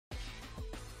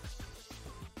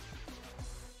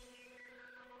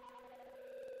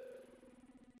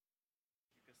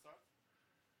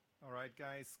All right,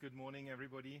 guys. Good morning,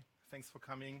 everybody. Thanks for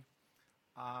coming.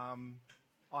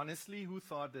 Honestly, who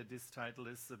thought that this title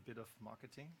is a bit of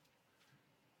marketing?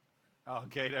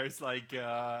 Okay, there's like,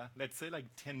 let's say like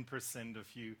 10%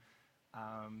 of you.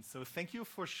 So thank you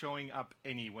for showing up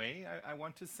anyway, I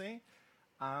want to say.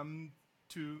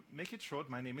 To make it short,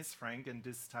 my name is Frank, and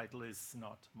this title is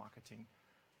not marketing.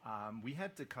 We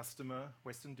had the customer,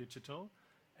 Western Digital,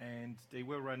 and they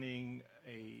were running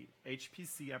a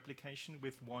HPC application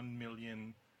with 1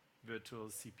 million virtual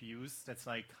CPUs. That's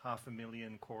like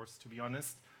 500,000 cores, to be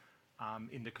honest,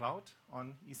 in the cloud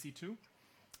on EC2.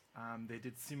 They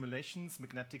did simulations,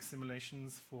 magnetic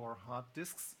simulations for hard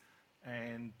disks.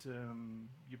 And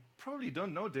you probably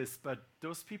don't know this, but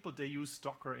those people, they use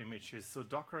Docker images. So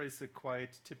Docker is a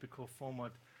quite typical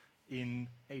format in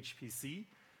HPC.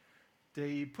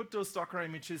 They put those Docker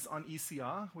images on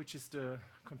ECR, which is the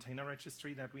container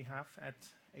registry that we have at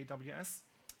AWS.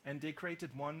 And they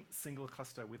created one single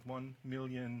cluster with 1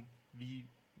 million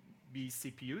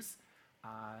vCPUs.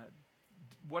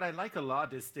 What I like a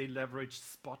lot is they leverage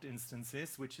spot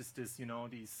instances, which is this,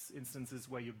 these instances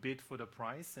where you bid for the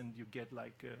price and you get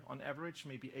like, on average,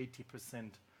 maybe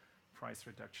 80% price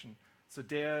reduction. So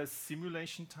their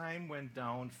simulation time went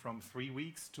down from 3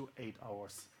 weeks to 8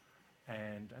 hours.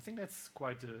 And I think that's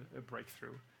quite a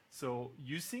breakthrough. So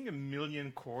using 1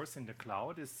 million cores in the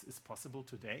cloud is possible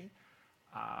today.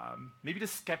 Maybe the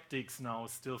skeptics now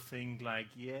still think like,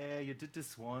 yeah, you did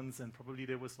this once and probably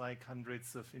there was like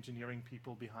hundreds of engineering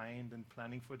people behind and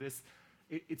planning for this.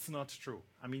 It's not true.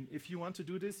 I mean, if you want to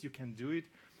do this, you can do it.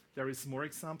 There is more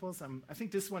examples. I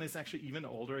think this one is actually even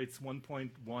older. It's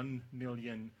 1.1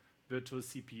 million virtual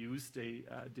CPUs. They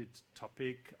did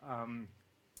topic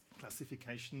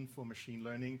classification for machine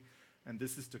learning. And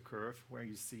this is the curve where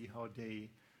you see how they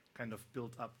kind of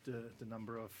built up the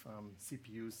number of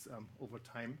CPUs over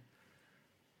time.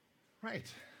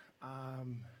 Right.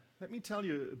 Let me tell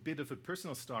you a bit of a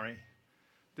personal story.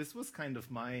 This was kind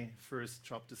of my first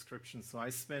job description. So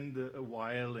I spent a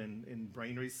while in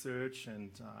brain research and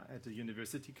at a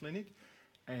university clinic.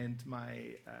 And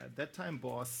my that time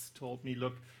boss told me,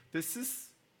 look, this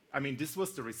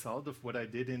was the result of what I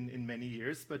did in many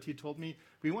years. But he told me,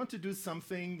 we want to do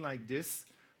something like this.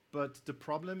 But the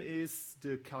problem is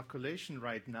the calculation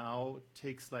right now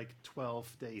takes like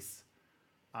 12 days.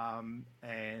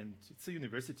 And it's a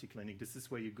university clinic. This is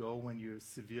where you go when you're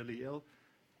severely ill.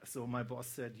 So my boss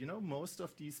said, most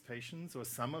of these patients or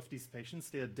some of these patients,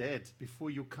 they're dead before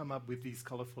you come up with these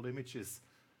colorful images.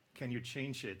 Can you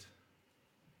change it?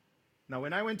 Now,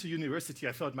 when I went to university,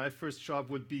 I thought my first job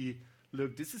would be,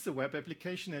 look, this is a web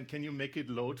application and can you make it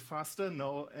load faster?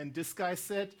 No. And this guy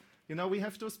said, we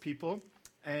have those people.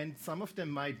 And some of them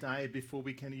might die before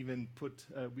we can even put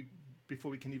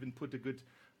a good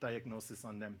diagnosis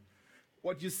on them.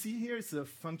 What you see here is a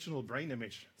functional brain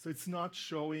image. So it's not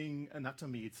showing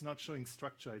anatomy, it's not showing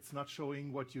structure, it's not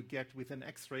showing what you get with an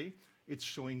X-ray, it's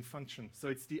showing function. So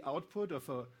it's the output of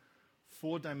a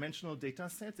 4-dimensional data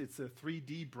set. It's a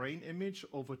 3D brain image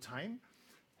over time.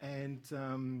 And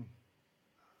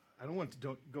I don't want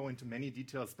to go into many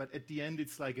details, but at the end,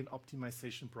 it's like an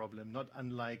optimization problem, not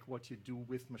unlike what you do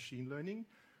with machine learning.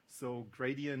 So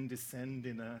gradient descent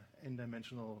in a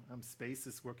n-dimensional space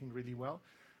is working really well.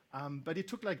 But it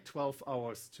took like 12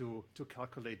 hours to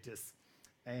calculate this.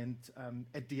 And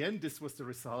at the end, this was the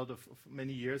result of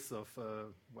many years of,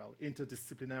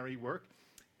 interdisciplinary work.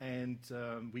 And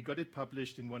we got it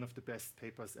published in one of the best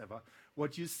papers ever.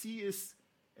 What you see is,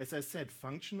 as I said,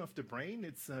 function of the brain.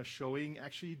 It's showing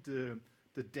actually the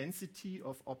density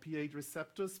of opiate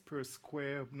receptors per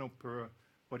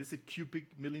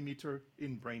cubic millimeter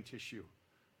in brain tissue.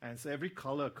 And so every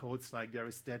color codes like there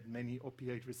is that many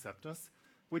opiate receptors,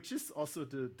 which is also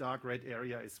the dark red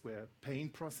area is where pain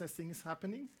processing is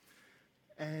happening.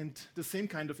 And the same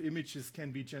kind of images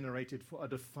can be generated for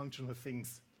other functional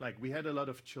things. Like we had a lot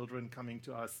of children coming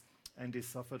to us and they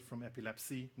suffered from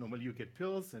epilepsy. Normally you get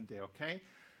pills and they're okay.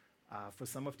 For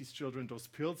some of these children, those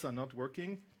pills are not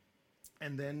working.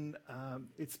 And then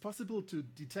it's possible to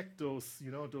detect those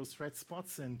red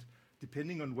spots. And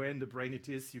depending on where in the brain it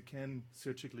is, you can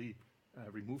surgically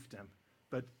remove them.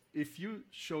 But if you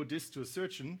show this to a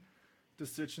surgeon, the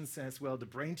surgeon says, well, the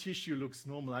brain tissue looks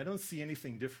normal. I don't see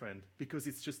anything different because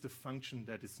it's just a function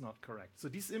that is not correct. So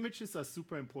these images are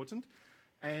super important.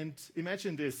 And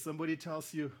imagine this. Somebody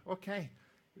tells you, okay,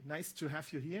 nice to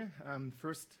have you here.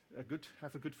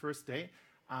 Have a good first day.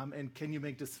 And can you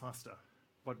make this faster?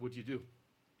 What would you do?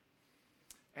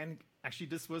 And actually,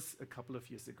 this was a couple of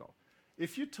years ago.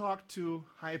 If you talk to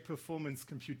high-performance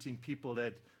computing people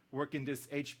that work in this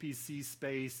HPC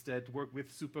space, that work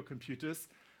with supercomputers,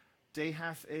 they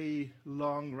have a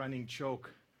long-running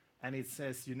joke, and it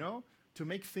says, you know, to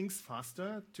make things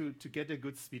faster, to get a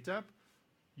good speed up,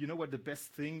 you know what the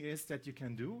best thing is that you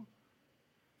can do?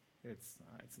 It's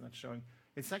not showing.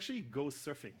 It's actually go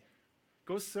surfing.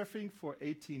 Go surfing for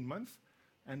 18 months,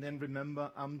 and then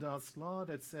remember Amdahl's law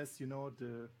that says, you know,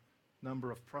 the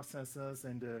number of processors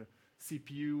and the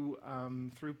CPU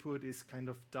throughput is kind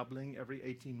of doubling every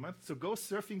 18 months. So go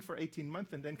surfing for 18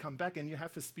 months and then come back and you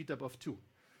have a speed up of 2.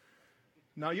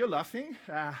 Now you're laughing.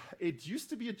 It used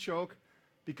to be a joke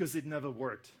because it never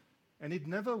worked. And it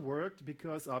never worked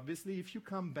because obviously if you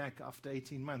come back after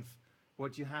 18 months,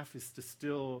 what you have is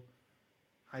still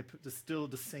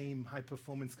the same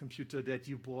high-performance computer that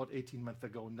you bought 18 months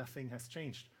ago. Nothing has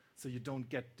changed. So you don't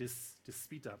get this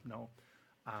speed up now.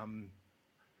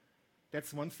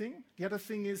 That's one thing. The other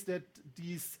thing is that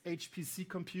these HPC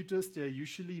computers, they're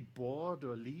usually bought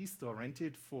or leased or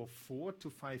rented for 4 to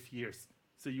 5 years.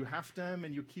 So you have them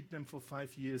and you keep them for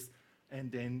 5 years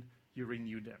and then you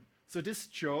renew them. So this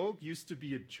joke used to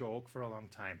be a joke for a long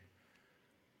time.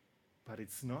 But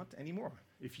it's not anymore.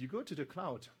 If you go to the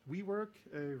cloud, we work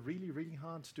really, really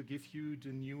hard to give you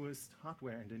the newest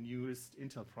hardware and the newest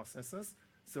Intel processors.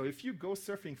 So if you go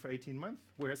surfing for 18 months,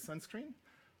 wear sunscreen,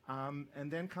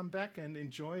 and then come back and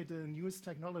enjoy the newest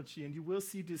technology, and you will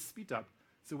see this speed up.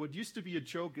 So what used to be a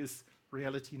joke is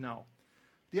reality now.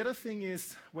 The other thing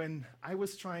is, when I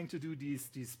was trying to do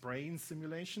these brain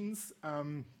simulations,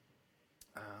 I'm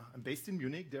based in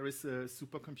Munich. There is a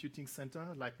supercomputing center,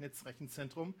 Leibniz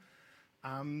Rechenzentrum.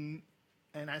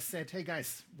 And I said, hey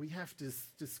guys, we have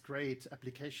this great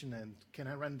application, and can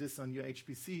I run this on your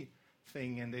HPC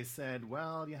thing? And they said,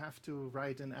 well, you have to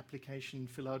write an application,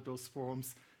 fill out those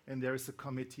forms, and there is a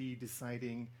committee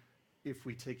deciding if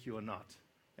we take you or not.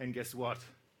 And guess what?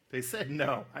 They said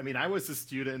no. I mean, I was a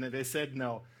student, and they said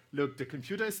no. Look, the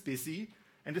computer is busy,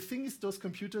 and the thing is, those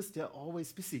computers, they're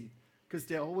always busy, because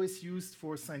they're always used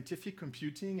for scientific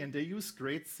computing, and they use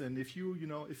grids, and if you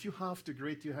halve the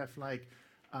grid, you have like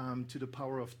to the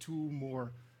power of 2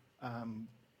 more,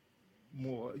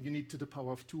 you need to the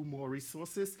power of 2 more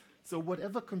resources. So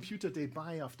whatever computer they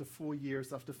buy after 4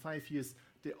 years, after 5 years,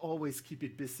 they always keep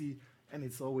it busy, and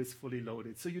it's always fully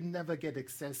loaded. So you never get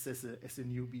access as a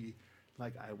newbie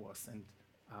like I was. And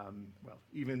well,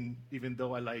 even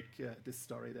though I like this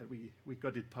story that we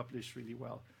got it published really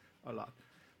well a lot.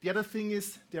 The other thing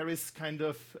is there is kind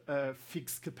of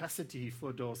fixed capacity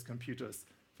for those computers,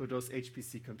 for those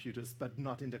HPC computers, but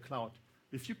not in the cloud.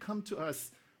 If you come to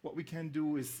us, what we can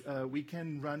do is we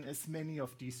can run as many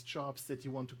of these jobs that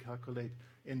you want to calculate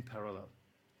in parallel,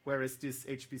 whereas this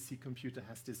HPC computer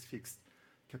has this fixed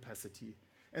capacity.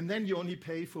 And then you only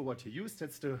pay for what you use.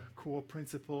 That's the core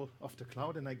principle of the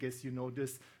cloud, and I guess you know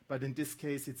this, but in this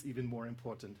case, it's even more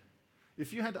important.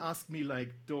 If you had asked me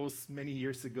like those many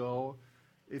years ago,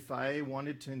 if I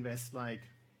wanted to invest like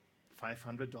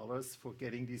 $500 for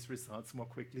getting these results more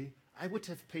quickly, I would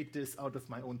have paid this out of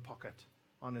my own pocket,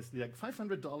 honestly. Like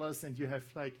 $500, and you have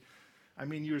like, I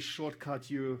mean, you shortcut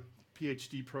your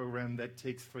PhD program that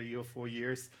takes 3 or 4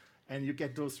 years, and you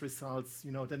get those results,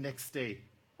 you know, the next day.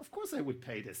 Of course I would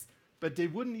pay this. But they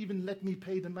wouldn't even let me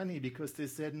pay the money because they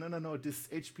said, no, this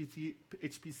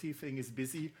HPC thing is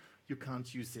busy, you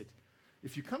can't use it.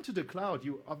 If you come to the cloud,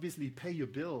 you obviously pay your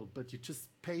bill, but you just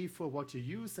pay for what you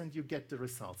use and you get the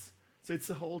results. So it's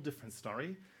a whole different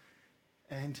story.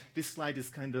 And this slide is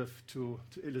kind of to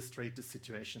illustrate the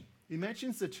situation.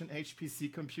 Imagine such an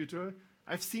HPC computer.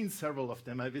 I've seen several of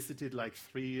them. I visited like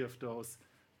 3 of those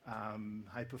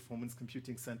high-performance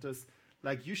computing centers.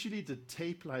 Like usually the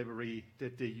tape library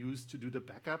that they use to do the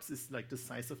backups is like the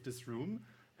size of this room,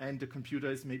 and the computer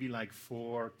is maybe like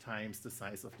 4 times the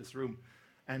size of this room.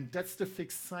 And that's the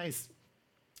fixed size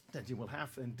that you will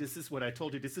have. And this is what I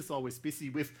told you. This is always busy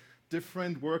with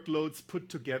different workloads put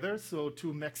together, so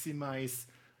to maximize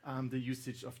the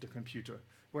usage of the computer.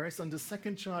 Whereas on the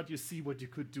second chart, you see what you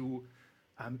could do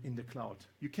in the cloud.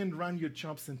 You can run your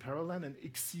jobs in parallel and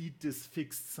exceed this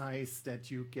fixed size that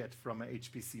you get from an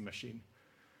HPC machine.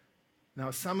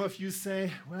 Now, some of you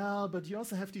say, well, but you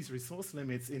also have these resource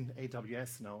limits in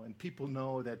AWS now, and people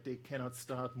know that they cannot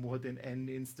start more than n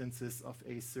instances of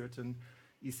a certain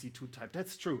EC2 type.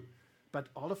 That's true, but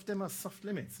all of them are soft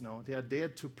limits now. They are there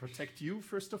to protect you,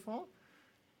 first of all.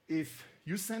 If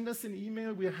you send us an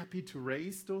email, we're happy to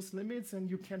raise those limits, and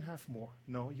you can have more.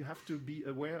 No, you have to be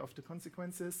aware of the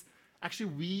consequences.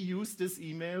 Actually, we use this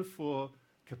email for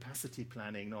capacity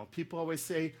planning. Now, people always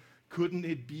say, couldn't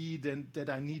it be then that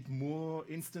I need more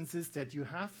instances that you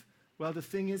have? Well, the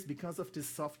thing is, because of this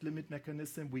soft limit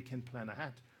mechanism, we can plan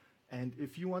ahead. And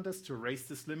if you want us to raise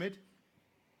this limit,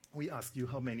 we ask you,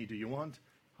 how many do you want?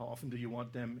 How often do you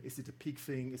want them? Is it a peak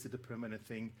thing? Is it a permanent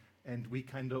thing? And we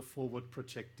kind of forward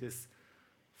project this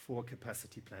for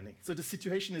capacity planning. So the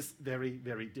situation is very,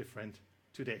 very different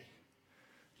today.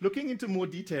 Looking into more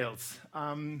details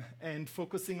and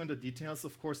focusing on the details,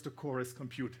 of course, the core is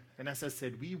compute. And as I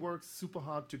said, we work super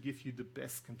hard to give you the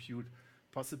best compute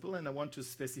possible. And I want to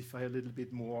specify a little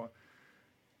bit more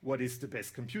what is the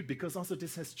best compute, because also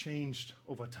this has changed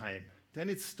over time. Then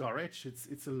it's storage.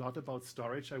 It's a lot about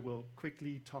storage. I will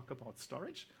quickly talk about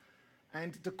storage.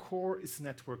 And the core is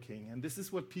networking. And this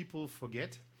is what people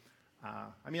forget.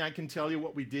 I mean, I can tell you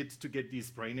what we did to get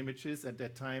these brain images at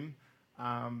that time.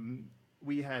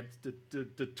 We had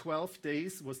the 12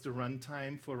 days was the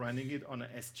runtime for running it on a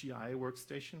SGI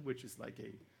workstation, which is like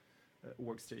a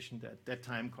workstation that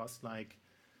time cost like,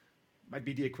 might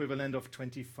be the equivalent of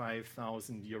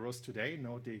 25,000 euros today.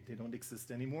 No, they don't exist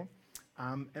anymore.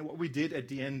 And what we did at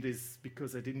the end is,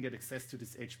 because I didn't get access to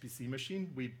this HPC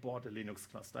machine, we bought a Linux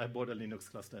cluster. I bought a Linux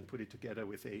cluster and put it together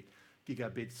with a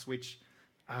gigabit switch.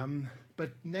 But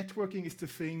networking is the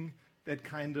thing that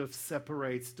kind of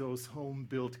separates those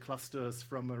home-built clusters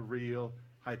from a real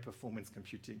high-performance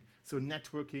computing. So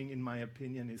networking, in my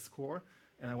opinion, is core,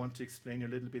 and I want to explain a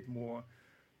little bit more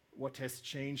what has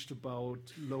changed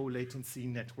about low-latency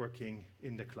networking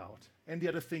in the cloud. And the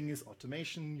other thing is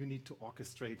automation. You need to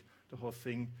orchestrate the whole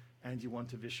thing, and you want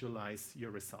to visualize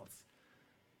your results.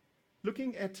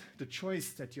 Looking at the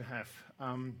choice that you have,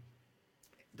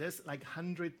 there's like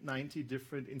 190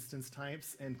 different instance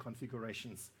types and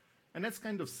configurations. And that's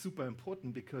kind of super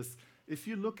important, because if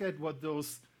you look at what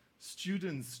those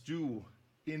students do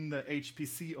in the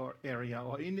HPC area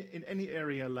or in any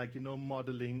area, like,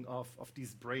 modeling of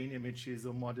these brain images,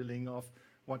 or modeling of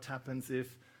what happens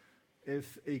if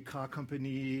a car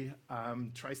company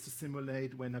tries to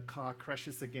simulate when a car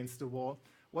crashes against the wall,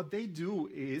 what they do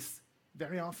is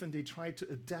very often they try to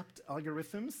adapt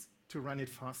algorithms to run it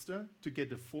faster, to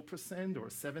get a 4% or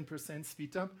 7%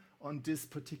 speed up on this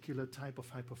particular type of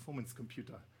high-performance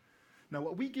computer. Now,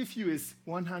 what we give you is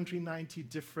 190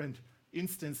 different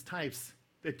instance types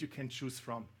that you can choose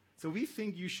from. So we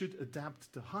think you should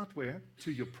adapt the hardware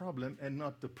to your problem and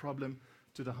not the problem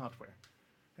to the hardware.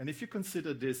 And if you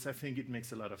consider this, I think it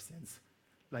makes a lot of sense.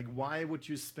 Like, why would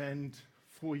you spend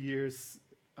 4 years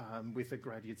with a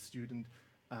graduate student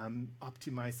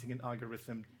optimizing an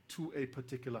algorithm to a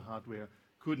particular hardware?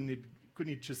 Couldn't it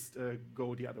just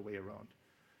go the other way around?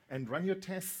 And run your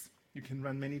tests. You can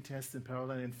run many tests in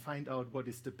parallel and find out what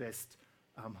is the best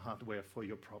hardware for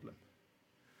your problem.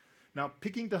 Now,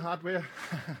 picking the hardware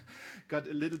got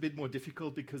a little bit more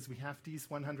difficult, because we have these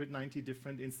 190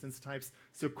 different instance types.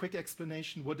 So quick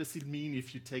explanation, what does it mean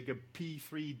if you take a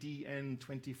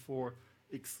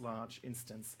P3DN24X large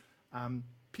instance?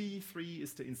 P3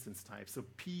 is the instance type. So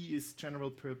P is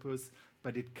general purpose,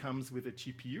 but it comes with a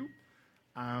GPU.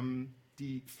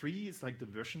 The 3 is like the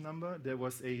version number. There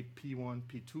was a P1,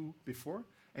 P2 before.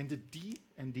 And the D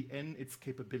and the N, it's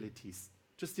capabilities.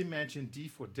 Just imagine D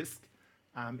for disk.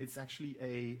 It's actually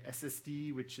a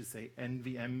SSD, which is a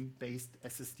NVM-based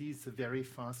SSD. It's a very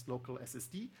fast local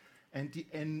SSD. And the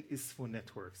N is for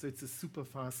network. So it's a super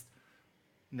fast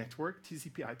network,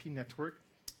 TCP/IP network,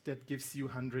 that gives you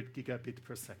 100 gigabit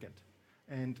per second.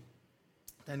 And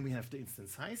then we have the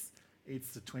instance size.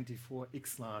 It's the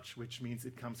 24X large, which means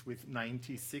it comes with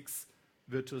 96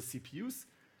 virtual CPUs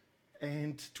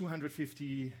and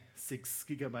 256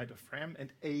 gigabyte of RAM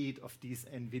and 8 of these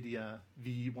NVIDIA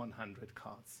V100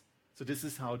 cards. So this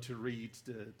is how to read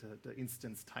the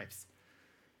instance types.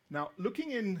 Now, looking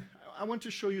in, I want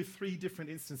to show you 3 different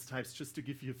instance types just to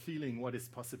give you a feeling what is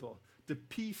possible. The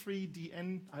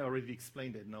P3DN, I already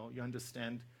explained it. Now you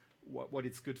understand what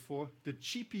it's good for. The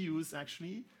GPUs,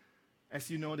 actually, as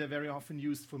you know, they're very often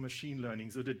used for machine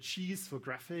learning. So the G is for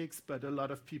graphics, but a lot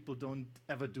of people don't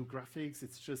ever do graphics.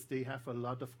 It's just they have a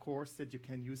lot of cores that you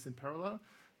can use in parallel.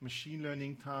 Machine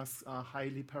learning tasks are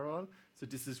highly parallel. So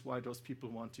this is why those people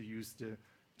want to use the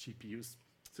GPUs.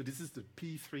 So this is the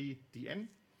P3DN.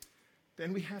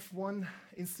 Then we have one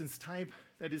instance type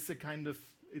that is a kind of,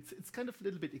 it's kind of a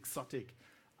little bit exotic,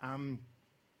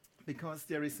 because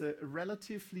there is a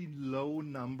relatively low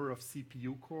number of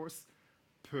CPU cores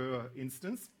per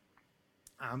instance.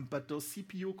 But those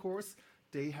CPU cores,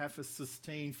 they have a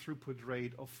sustained throughput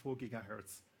rate of 4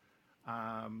 gigahertz.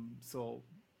 So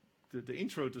the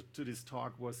intro to this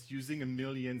talk was using 1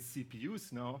 million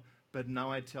CPUs now, but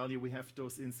now I tell you we have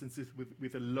those instances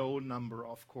with a low number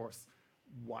of cores.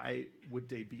 Why would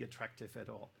they be attractive at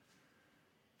all?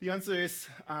 The answer is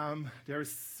there are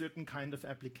certain kind of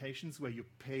applications where you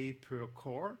pay per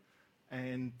core,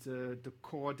 and the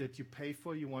core that you pay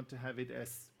for, you want to have it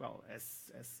as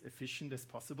efficient as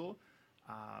possible.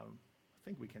 I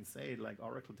think we can say it like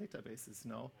Oracle databases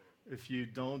now. If you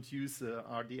don't use a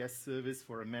RDS service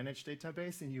for a managed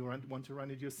database and you want to run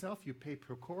it yourself, you pay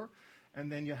per core,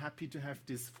 and then you're happy to have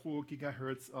this 4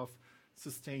 gigahertz of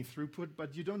sustained throughput,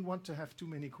 but you don't want to have too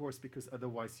many cores because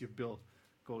otherwise your bill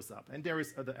goes up. And there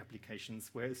is other applications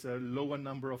where it's a lower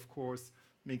number of cores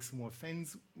makes more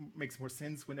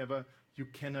sense whenever you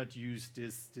cannot use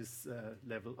this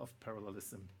level of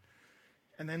parallelism.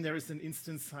 And then there is an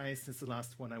instance size. That's the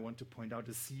last one I want to point out,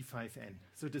 the C5N.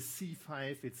 So the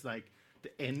C5, it's like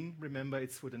the N, remember,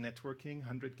 it's for the networking,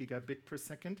 100 gigabit per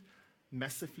second.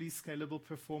 Massively scalable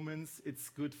performance. It's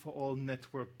good for all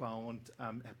network-bound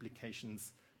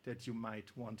applications that you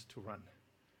might want to run.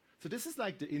 So this is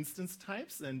like the instance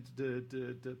types, and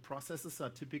the processors are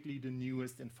typically the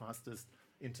newest and fastest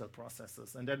Intel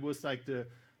processors. And that was like the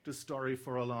story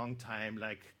for a long time,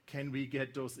 like, can we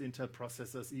get those Intel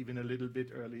processors even a little bit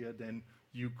earlier than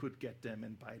you could get them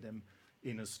and buy them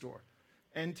in a store?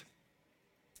 And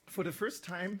for the first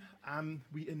time,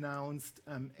 we announced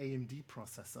AMD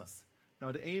processors.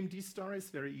 Now, the AMD story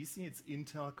is very easy. It's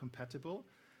Intel compatible.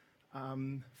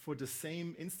 For the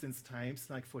same instance types,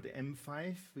 like for the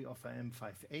M5, we offer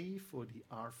M5A. For the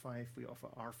R5, we offer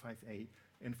R5A.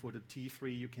 And for the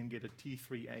T3, you can get a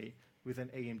T3A with an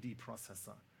AMD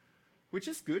processor, which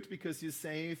is good because you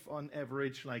save on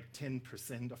average like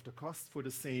 10% of the cost for the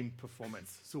same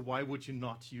performance. So why would you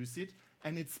not use it?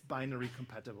 And it's binary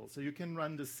compatible, so you can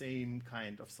run the same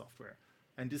kind of software.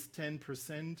 And this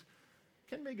 10%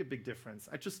 can make a big difference.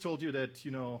 I just told you that,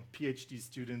 PhD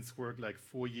students work like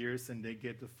 4 years and they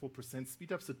get a 4%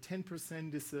 speed up, so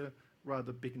 10% is a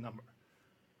rather big number.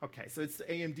 Okay, so it's the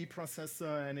AMD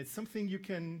processor, and it's something you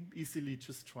can easily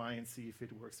just try and see if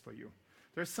it works for you.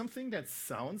 There's something that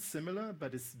sounds similar,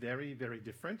 but is very, very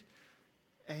different.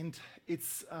 And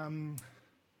it's an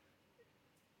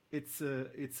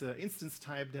instance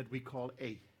type that we call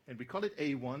A. And we call it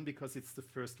A1 because it's the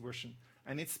first version.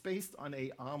 And it's based on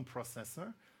a ARM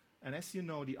processor. And as you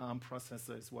know, the ARM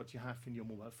processor is what you have in your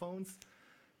mobile phones.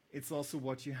 It's also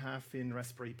what you have in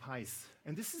Raspberry Pis.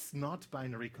 And this is not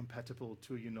binary compatible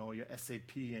to, your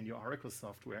SAP and your Oracle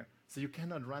software. So you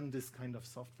cannot run this kind of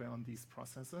software on these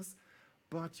processors.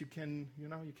 But you can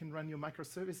run your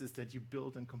microservices that you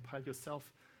build and compile yourself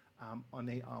on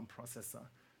a ARM processor.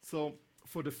 So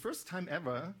for the first time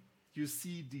ever, you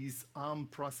see these ARM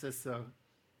processor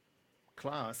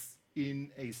class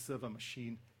in a server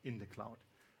machine in the cloud.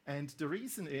 And the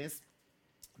reason is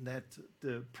that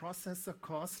the processor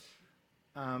cost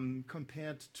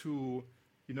compared to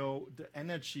the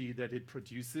energy that it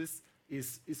produces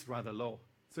is rather low.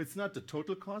 So it's not the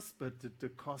total cost, but the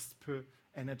cost per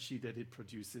energy that it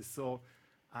produces. So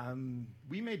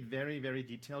we made very, very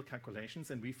detailed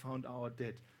calculations, and we found out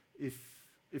that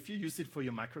if you use it for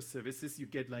your microservices, you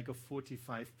get like a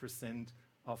 45%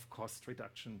 of cost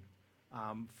reduction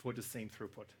for the same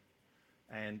throughput.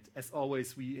 And as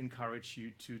always, we encourage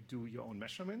you to do your own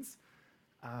measurements.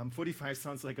 45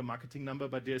 sounds like a marketing number,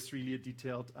 but there's really a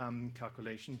detailed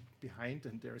calculation behind,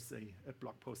 and there's a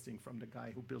blog posting from the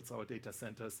guy who builds our data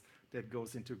centers that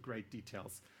goes into great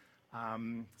details.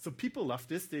 So people love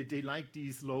this. They like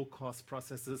these low-cost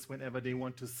processors whenever they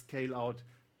want to scale out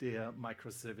their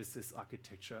microservices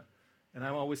architecture. And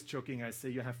I'm always joking. I say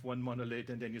you have one monolith,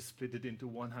 and then you split it into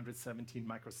 117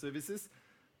 microservices.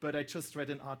 But I just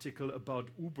read an article about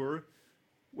Uber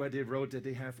where they wrote that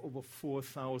they have over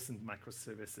 4,000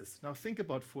 microservices. Now think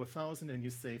about 4,000 and you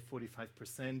save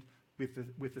 45%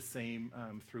 with the same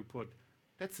throughput.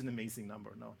 That's an amazing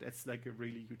number. No, that's like a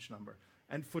really huge number.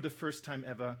 And for the first time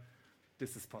ever,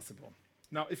 this is possible.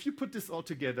 Now, if you put this all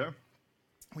together,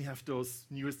 we have those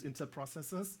newest Intel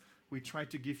processors. We try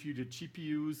to give you the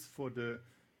GPUs for the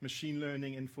machine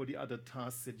learning and for the other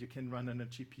tasks that you can run on a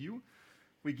GPU.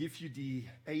 We give you the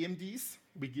AMDs.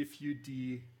 We give you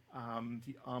the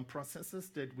ARM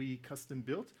processors that we custom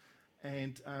built.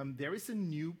 And there is a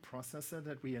new processor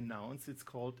that we announced. It's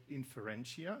called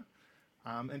Inferentia.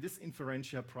 And this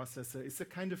Inferentia processor is a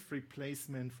kind of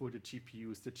replacement for the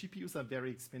GPUs. The GPUs are very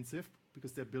expensive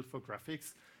because they're built for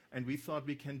graphics. And we thought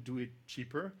we can do it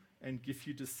cheaper and give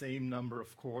you the same number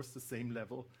of cores, the same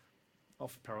level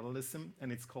of parallelism.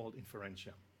 And it's called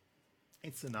Inferentia.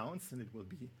 It's announced and it will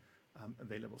be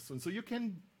available soon. So you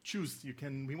can choose.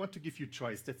 We want to give you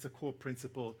choice. That's a core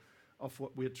principle of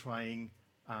what we're trying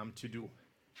to do.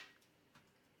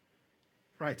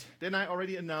 Right. Then I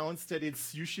already announced that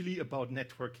it's usually about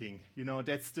networking.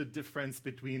 That's the difference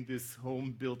between this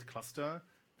home-built cluster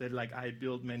that like I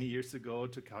built many years ago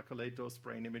to calculate those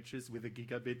brain images with a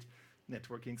gigabit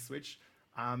networking switch,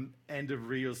 and a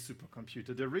real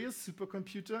supercomputer. The real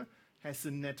supercomputer has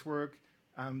a network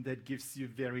that gives you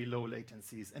very low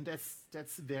latencies, and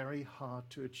that's very hard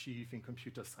to achieve in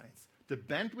computer science. The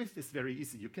bandwidth is very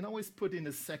easy. You can always put in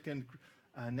a second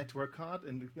network card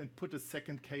and put a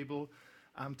second cable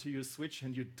to your switch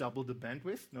and you double the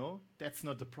bandwidth. No, that's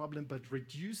not the problem, but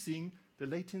reducing the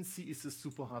latency is a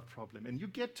super hard problem. And you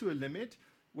get to a limit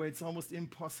where it's almost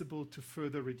impossible to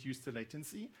further reduce the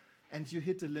latency, and you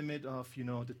hit the limit of, the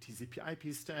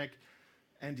TCP/IP stack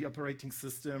and the operating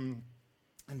system.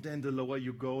 And then the lower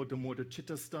you go, the more the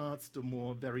jitter starts, the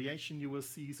more variation you will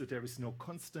see. So there is no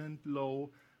constant low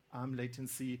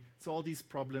latency. So all these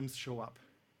problems show up.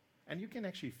 And you can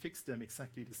actually fix them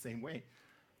exactly the same way.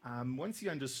 Once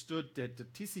you understood that the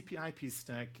TCP/IP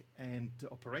stack and the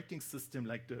operating system,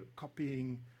 like the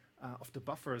copying of the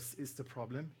buffers, is the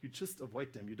problem, you just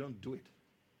avoid them. You don't do it.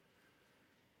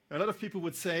 A lot of people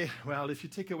would say, well, if you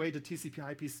take away the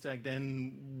TCP/IP stack,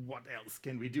 then what else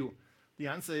can we do? The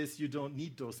answer is you don't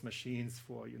need those machines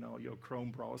for your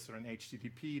Chrome browser and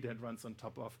HTTP that runs on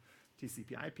top of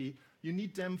TCP/IP. You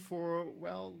need them for,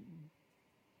 well,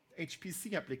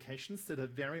 HPC applications that are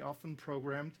very often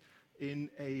programmed in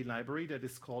a library that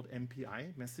is called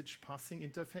MPI, Message Passing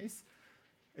Interface.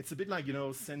 It's a bit like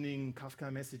sending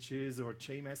Kafka messages or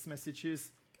JMS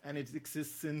messages, and it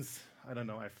exists since, I don't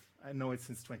know, I know it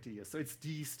since 20 years. So it's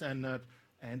the standard,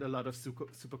 and a lot of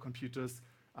supercomputers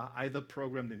are either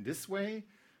programmed in this way,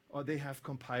 or they have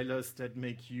compilers that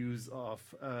make use of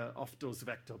those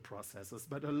vector processors.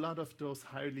 But a lot of those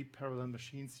highly parallel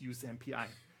machines use MPI.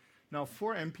 Now,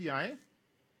 for MPI,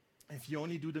 if you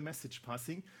only do the message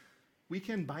passing, we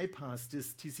can bypass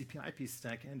this TCP/IP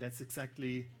stack, and that's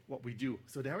exactly what we do.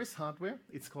 So there is hardware.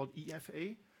 It's called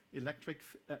EFA,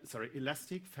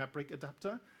 Elastic Fabric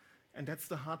Adapter, and that's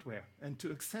the hardware. And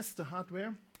to access the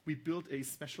hardware, we built a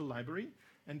special library.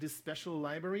 And this special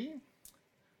library,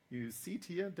 you see it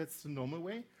here, that's the normal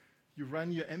way. You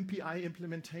run your MPI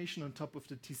implementation on top of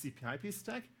the TCP/IP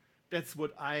stack. That's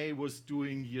what I was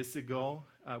doing years ago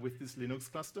with this Linux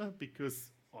cluster,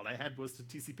 because all I had was the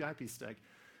TCP/IP stack.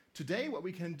 Today, what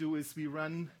we can do is we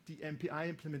run the MPI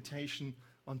implementation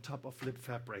on top of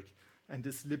libfabric. And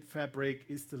this libfabric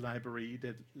is the library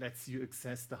that lets you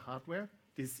access the hardware,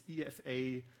 this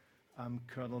EFA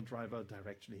kernel driver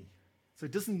directly. So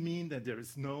it doesn't mean that there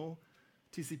is no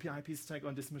TCP/IP stack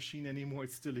on this machine anymore.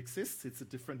 It still exists. It's a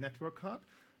different network card.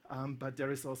 But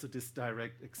there is also this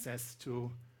direct access to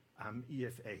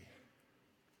EFA.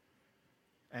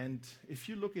 And if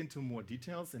you look into more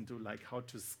details into like how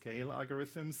to scale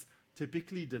algorithms,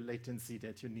 typically the latency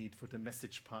that you need for the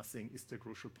message passing is the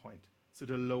crucial point. So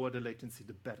the lower the latency,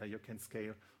 the better you can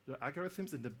scale the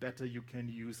algorithms, and the better you can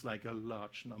use like a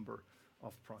large number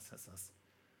of processors.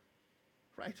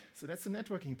 Right, so that's the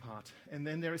networking part. And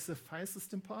then there is the file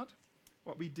system part.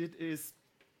 What we did is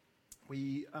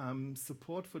we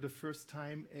support for the first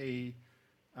time a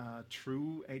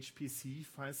true HPC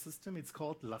file system. It's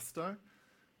called Lustre.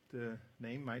 The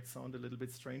name might sound a little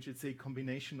bit strange. It's a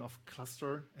combination of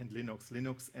cluster and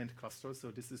Linux and cluster.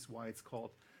 So this is why it's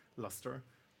called Lustre.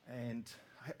 And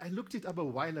I looked it up a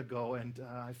while ago, and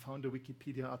I found a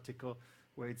Wikipedia article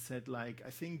where it said, like, I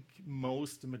think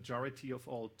the majority of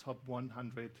all top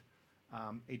 100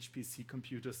 HPC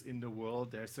computers in the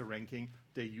world, there's a ranking,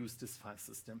 they use this file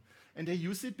system. And they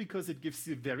use it because it gives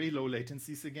you very low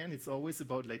latencies again. It's always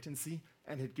about latency,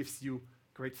 and it gives you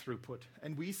great throughput.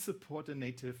 And we support a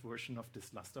native version of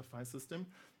this Lustre file system.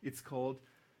 It's called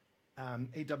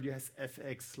AWS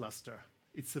FX Lustre.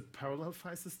 It's a parallel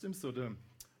file system, so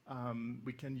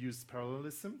we can use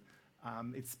parallelism.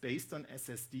 It's based on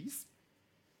SSDs.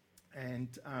 And,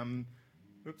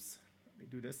 oops, let me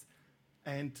do this.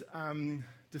 And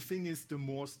the thing is, the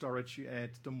more storage you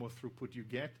add, the more throughput you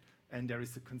get, and there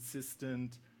is a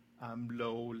consistent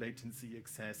low latency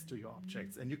access to your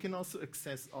objects. And you can also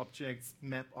access objects,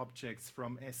 map objects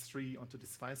from S3 onto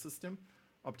this file system,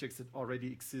 objects that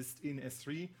already exist in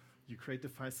S3. You create the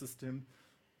file system,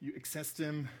 you access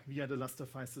them via the Lustre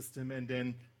file system, and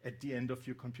then at the end of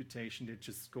your computation, they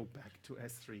just go back to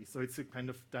S3. So it's a kind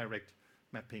of direct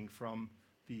mapping from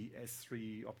the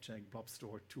S3 object blob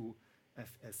store to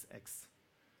FSX.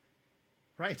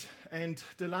 Right, and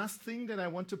the last thing that I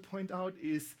want to point out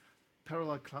is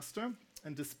Parallel Cluster.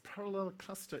 And this Parallel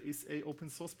Cluster is an open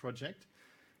source project.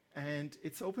 And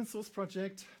it's an open source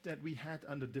project that we had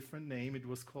under a different name. It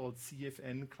was called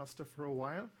CFN Cluster for a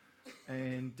while.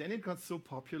 And then it got so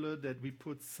popular that we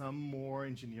put some more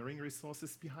engineering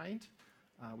resources behind.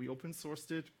 We open sourced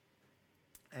it.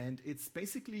 And it's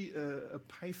basically a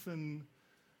Python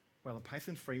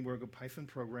framework, a Python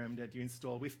program that you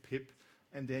install with pip,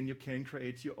 and then you can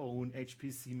create your own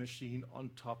HPC machine on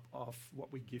top of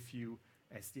what we give you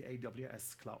as the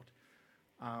AWS Cloud.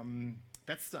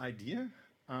 That's the idea.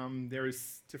 There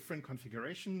is different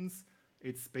configurations.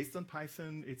 It's based on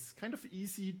Python. It's kind of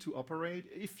easy to operate.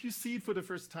 If you see it for the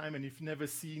first time and you've never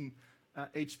seen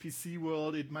HPC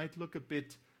world, it might look a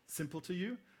bit simple to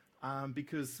you.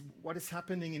 Because what is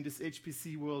happening in this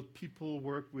HPC world, people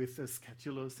work with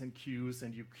schedulers and queues,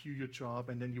 and you queue your job,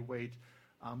 and then you wait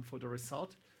for the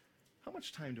result. How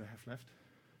much time do I have left?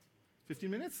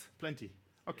 15 minutes? Plenty.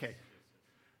 Okay.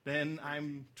 Then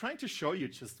I'm trying to show you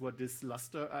just what this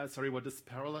what this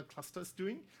parallel cluster is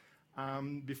doing.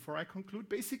 Before I conclude,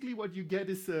 basically what you get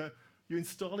is you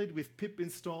install it with pip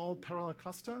install parallel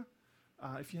cluster.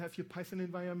 If you have your Python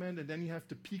environment, and then you have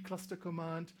the pcluster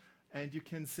command, and you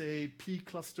can say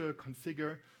pcluster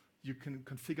configure. You can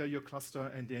configure your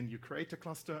cluster, and then you create a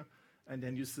cluster, and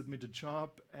then you submit a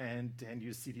job, and then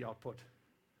you see the output.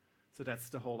 So that's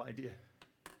the whole idea.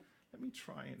 Let me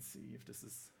try and see if this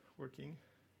is working.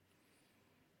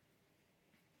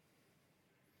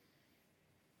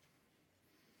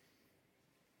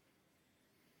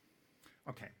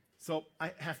 Okay, so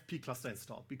I have pcluster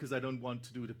installed because I don't want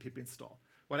to do the pip install.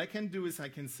 What I can do is I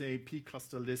can say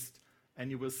pcluster list, and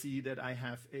you will see that I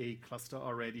have a cluster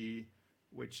already,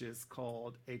 which is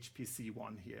called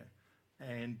HPC1 here.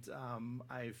 And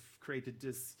I've created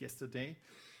this yesterday.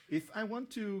 If I want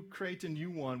to create a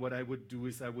new one, what I would do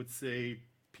is I would say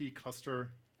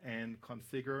pcluster and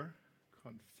configure.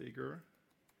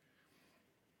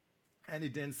 And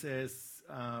it then says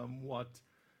what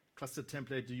cluster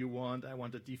template do you want? I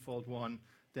want a default one.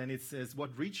 Then it says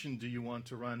what region do you want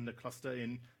to run the cluster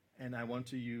in? And I want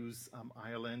to use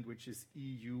Ireland, which is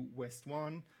EU West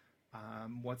 1.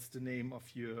 What's the name of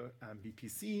your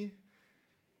VPC?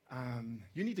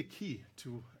 You need a key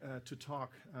to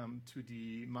talk to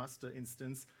the master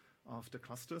instance of the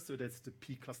cluster. So that's the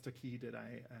pcluster key that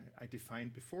I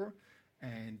defined before.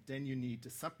 And then you need the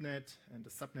subnet and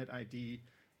the subnet ID.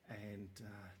 And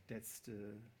that's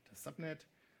the subnet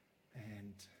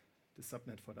and the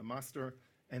subnet for the master.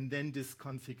 And then this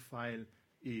config file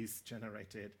is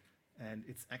generated. And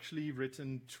it's actually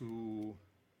written to,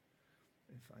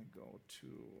 if I go to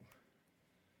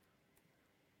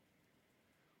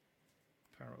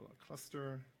parallel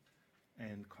cluster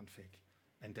and config,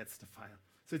 and that's the file.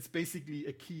 So it's basically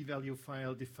a key value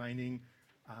file defining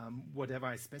whatever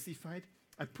I specified.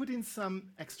 I put in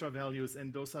some extra values,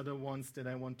 and those are the ones that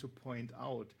I want to point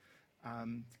out.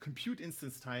 Compute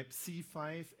instance type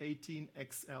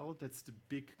C518XL, that's the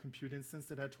big compute instance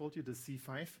that I told you, the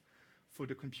C5 for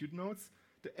the compute nodes,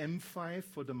 the M5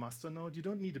 for the master node. You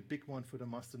don't need a big one for the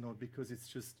master node because it's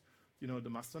just, the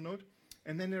master node.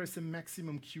 And then there is a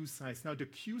maximum queue size. Now the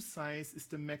queue size is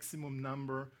the maximum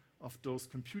number of those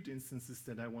compute instances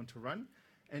that I want to run,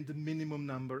 and the minimum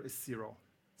number is 0.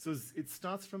 So it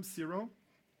starts from 0,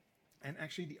 and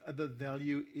actually the other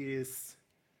value is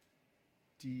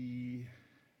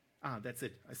that's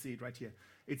it. I see it right here.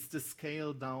 It's the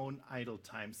scale down idle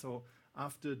time. So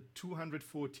after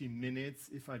 240 minutes,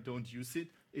 if I don't use it,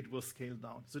 it will scale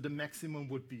down. So the maximum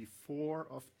would be 4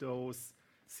 of those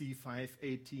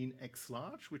C518X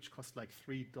large, which cost like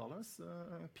 $3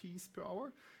 a piece per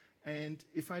hour. And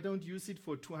if I don't use it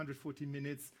for 240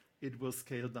 minutes, it will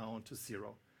scale down to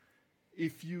 0.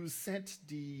 If you set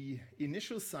the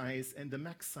initial size and the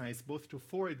max size both to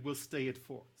 4, it will stay at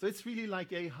 4. So it's really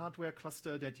like a hardware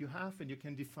cluster that you have, and you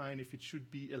can define if it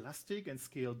should be elastic and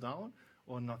scale down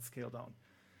or not scale down.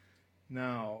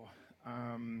 Now,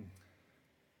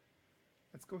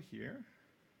 let's go here,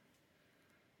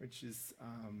 which is,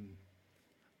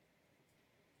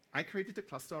 I created the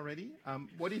cluster already.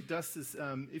 What it does is,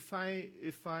 if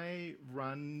I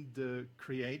run the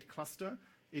create cluster,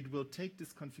 it will take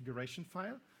this configuration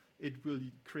file, it will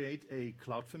create a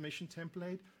CloudFormation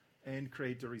template, and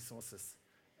create the resources.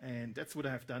 And that's what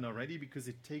I have done already, because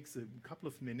it takes a couple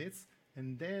of minutes.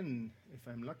 And then, if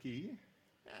I'm lucky,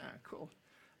 cool.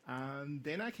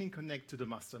 Then I can connect to the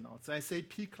master node. So I say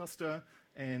pcluster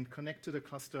and connect to the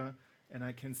cluster, and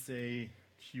I can say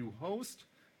queue host,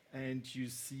 and you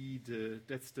see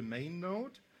that's the main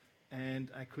node. And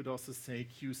I could also say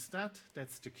queue stat,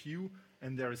 that's the queue,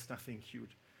 and there is nothing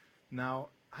queued. Now,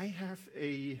 I have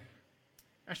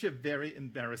actually a very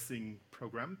embarrassing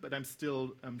program, but I'm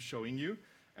still showing you.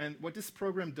 And what this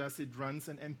program does, it runs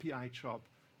an MPI job,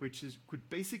 which could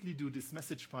basically do this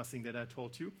message passing that I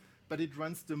told you, but it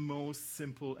runs the most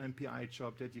simple MPI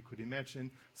job that you could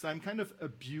imagine. So I'm kind of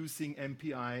abusing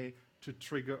MPI to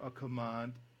trigger a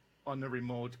command on a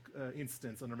remote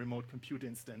instance, on a remote compute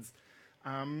instance.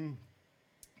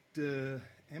 The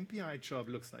MPI job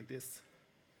looks like this.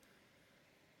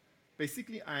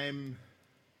 Basically, I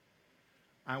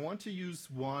want to use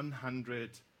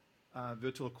 100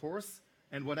 virtual cores,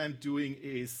 and what I'm doing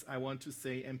is I want to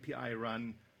say MPI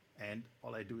run, and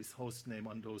all I do is host name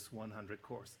on those 100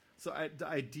 cores. So the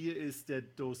idea is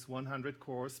that those 100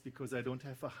 cores, because I don't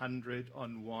have 100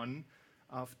 on one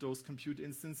of those compute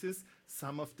instances,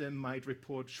 some of them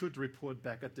should report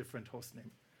back a different host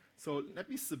name. So let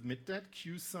me submit that,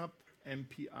 qsub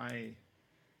MPI,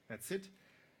 that's it.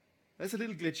 There's a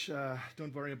little glitch,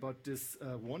 don't worry about this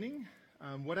warning.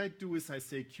 What I do is I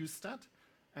say qstat,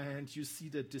 and you see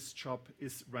that this job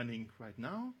is running right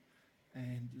now.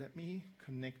 And let me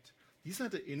connect. These are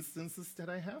the instances that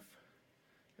I have.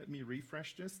 Let me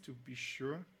refresh this to be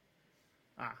sure.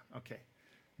 Okay.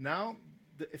 Now,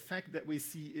 the effect that we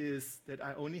see is that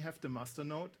I only have the master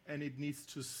node, and it needs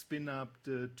to spin up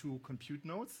the 2 compute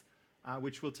nodes,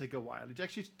 which will take a while. It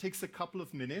actually takes a couple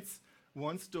of minutes.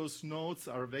 Once those nodes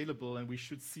are available, and we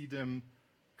should see them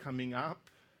coming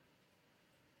up,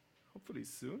 hopefully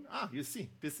soon. You see,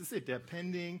 this is it. They're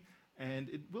pending, and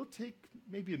it will take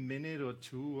maybe a minute or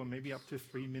 2, or maybe up to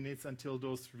 3 minutes until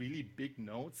those really big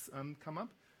nodes come up.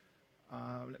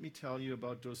 Let me tell you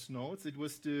about those nodes. It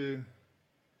was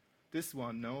this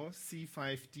one,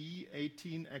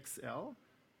 C5D18XL,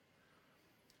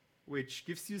 which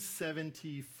gives you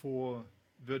 74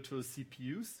 virtual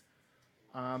CPUs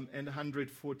and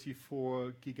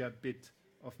 144 gigabit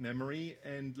of memory,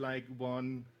 and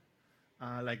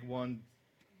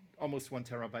almost 1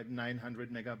 terabyte,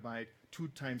 900 megabyte, 2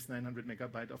 times 900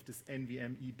 megabyte of this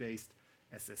NVMe-based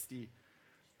SSD.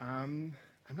 I'm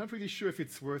not really sure if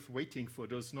it's worth waiting for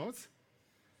those nodes.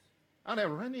 They're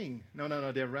running. No,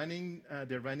 they're running,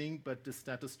 but the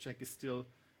status check is still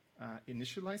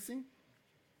initializing.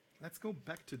 Let's go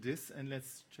back to this, and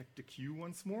let's check the queue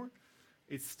once more.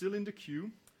 It's still in the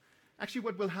queue. Actually,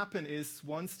 what will happen is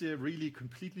once they're really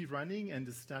completely running and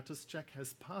the status check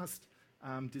has passed,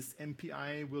 this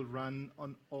MPI will run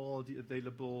on all the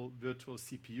available virtual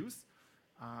CPUs,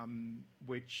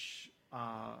 which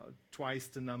are twice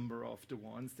the number of the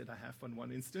ones that I have on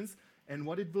one instance. And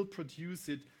what it will produce,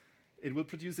 it will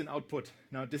produce an output.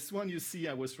 Now, this one you see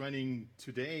I was running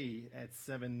today at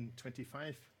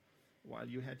 7:25 while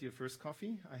you had your first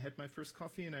coffee. I had my first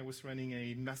coffee, and I was running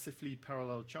a massively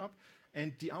parallel job.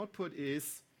 And the output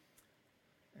is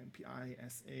MPI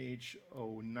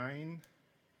SH09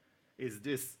 is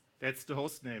this. That's the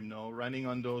host name now, running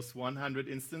on those 100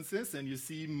 instances. And you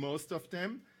see most of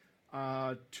them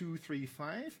are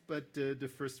 235, but the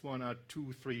first one are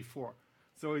 234.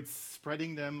 So it's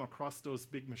spreading them across those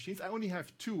big machines. I only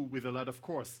have 2 with a lot of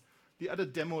cores. The other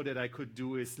demo that I could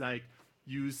do is like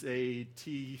use a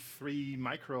T3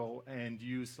 micro and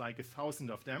use like 1,000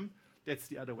 of them. That's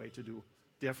the other way to do.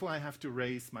 Therefore, I have to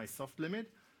raise my soft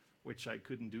limit, which I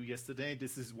couldn't do yesterday.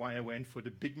 This is why I went for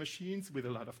the big machines with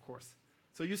a lot of cores.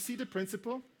 So you see the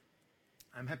principle.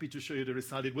 I'm happy to show you the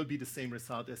result. It will be the same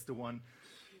result as the one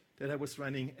that I was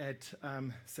running at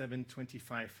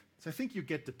 7:25. So I think you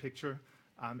get the picture.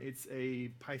 It's a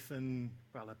Python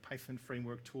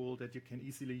framework tool that you can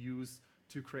easily use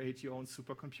to create your own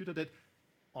supercomputer that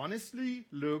honestly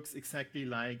looks exactly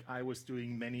like I was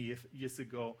doing many years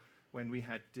ago when we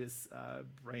had this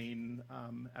brain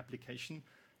application.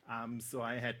 So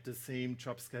I had the same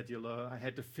job scheduler. I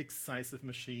had the fixed size of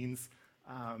machines.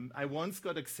 I once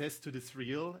got access to this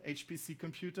real HPC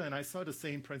computer, and I saw the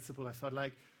same principle. I thought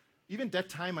like, even that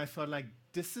time, I thought like,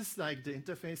 this is like the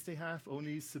interface they have,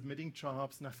 only submitting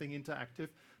jobs, nothing interactive.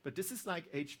 But this is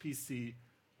like HPC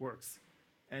works.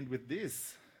 And with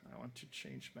this, I want to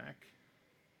change back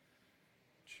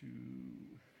to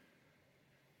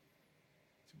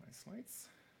my slides.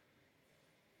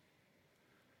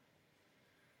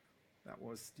 That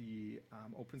was the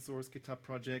open source GitHub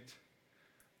project.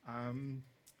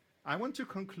 I want to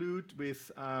conclude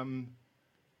with a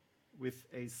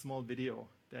small video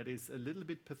that is a little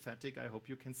bit pathetic. I hope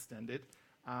you can stand it.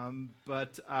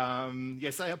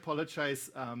 Yes, I apologize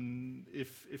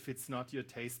if it's not your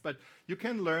taste, but you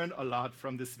can learn a lot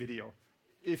from this video.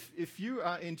 If you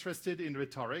are interested in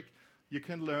rhetoric, you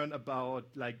can learn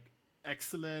about like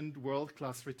excellent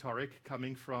world-class rhetoric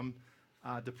coming from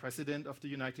the President of the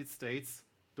United States.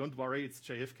 Don't worry, it's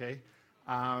JFK.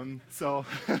 So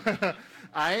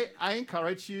I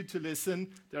encourage you to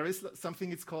listen. There is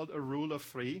something, it's called a rule of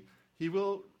 3. He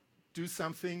will do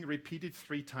something, repeat it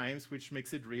 3 times, which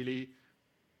makes it really,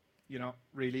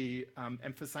 really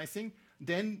emphasizing.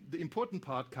 Then the important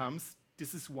part comes.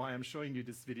 This is why I'm showing you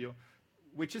this video.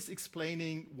 which is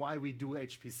explaining why we do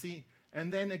HPC.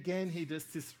 And then again, he does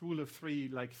this rule of three,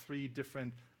 like 3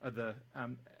 different other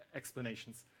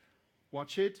explanations.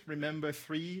 Watch it, remember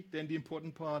 3, then the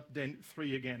important part, then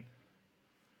 3 again.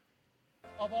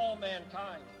 Of all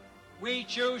mankind, we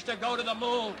choose to go to the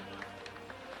moon.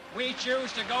 We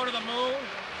choose to go to the moon.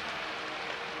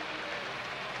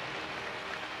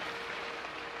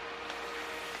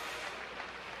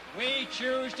 We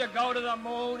choose to go to the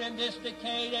moon in this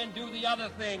decade and do the other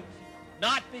things,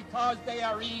 not because they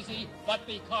are easy, but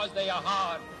because they are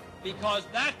hard. Because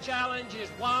that challenge is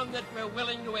one that we're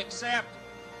willing to accept,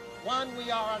 one we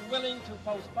are unwilling to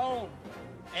postpone,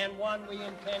 and one we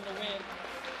intend to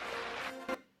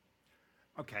win.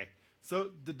 Okay,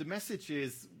 so the message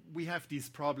is we have these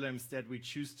problems that we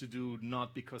choose to do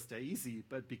not because they're easy,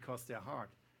 but because they're hard.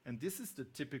 And this is the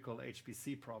typical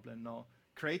HPC problem now.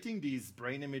 Creating these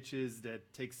brain images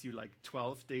that takes you like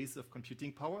 12 days of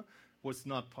computing power was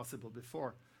not possible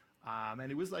before. And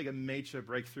it was like a major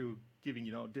breakthrough giving,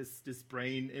 this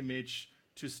brain image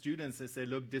to students. They say,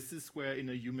 look, this is where in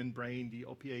a human brain the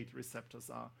opiate receptors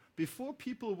are. Before,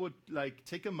 people would like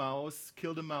take a mouse,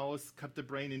 kill the mouse, cut the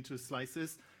brain into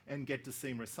slices and get the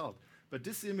same result. But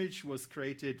this image was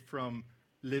created from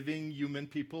living human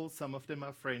people. Some of them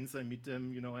are friends. I meet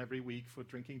them, every week for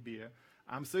drinking beer.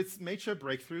 So it's major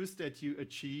breakthroughs that you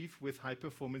achieve with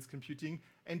high-performance computing,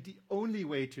 and the only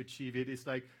way to achieve it is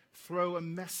like throw a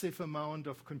massive amount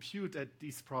of compute at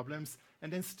these problems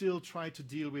and then still try to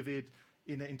deal with it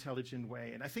in an intelligent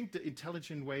way. And I think the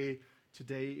intelligent way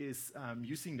today is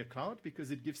using the cloud, because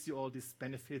it gives you all these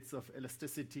benefits of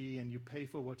elasticity and you pay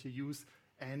for what you use.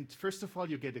 And first of all,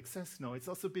 you get access now. It's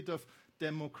also a bit of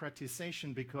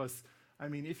democratization, because,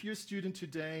 if you're a student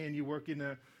today and you work in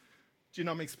a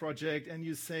genomics project and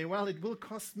you say, well, it will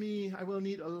cost me, I will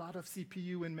need a lot of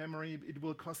CPU and memory, it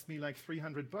will cost me like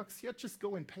 $300, yeah, just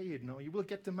go and pay it. No, you will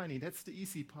get the money. That's the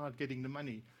easy part, getting the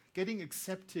money. Getting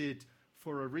accepted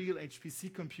for a real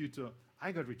HPC computer,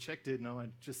 I got rejected. No, I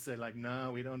just said like,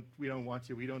 no, we don't want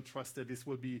you. We don't trust that this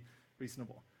will be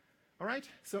reasonable. All right,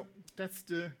 so that's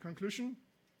the conclusion.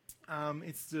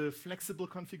 It's the flexible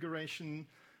configuration.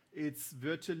 It's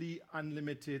virtually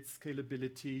unlimited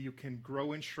scalability. You can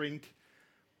grow and shrink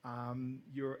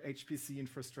your HPC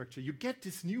infrastructure. You get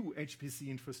this new HPC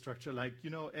infrastructure, like,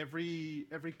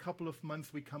 every couple of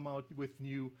months we come out with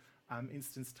new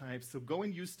instance types. So go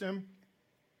and use them.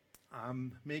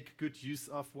 Make good use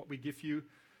of what we give you.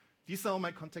 These are all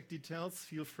my contact details.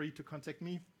 Feel free to contact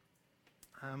me.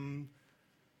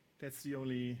 That's the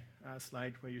only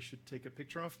slide where you should take a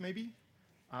picture of, maybe.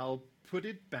 I'll put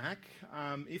it back.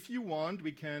 If you want,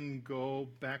 we can go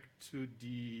back to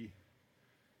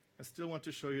I still want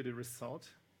to show you the result.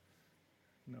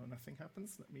 No, nothing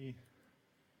happens. Let me.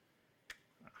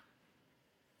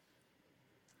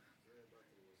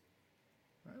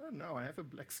 I don't know. I have a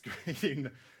black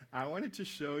screen. I wanted to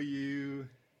show you.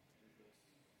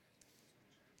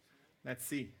 Let's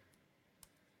see.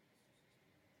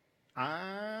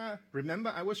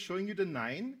 Remember, I was showing you the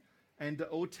 9 and the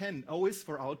O10. O is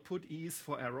for output, E is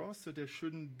for error. So there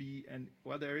shouldn't be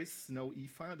there is no E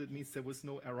file. That means there was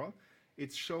no error.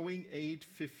 It's showing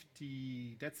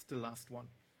 850. That's the last one.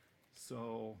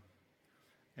 So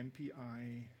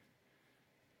MPI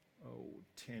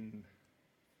O10.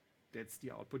 That's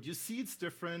the output. You see it's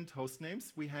different host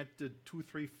names. We had the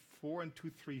 234 and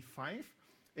 235,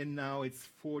 and now it's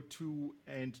 42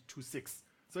 and 26.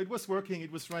 So it was working,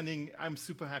 it was running. I'm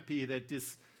super happy that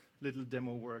this little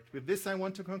demo worked. With this, I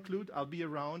want to conclude. I'll be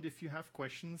around if you have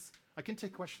questions. I can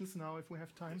take questions now if we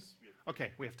have time. Yes, we have.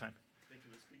 Okay, we have time.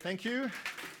 Thank you. If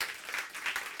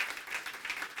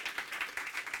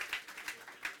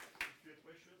you have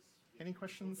questions. Any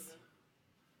questions?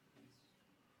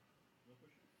 No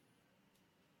questions?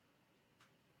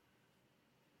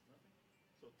 Nothing?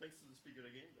 So thanks to the speaker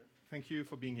again. Thank you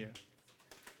for being here.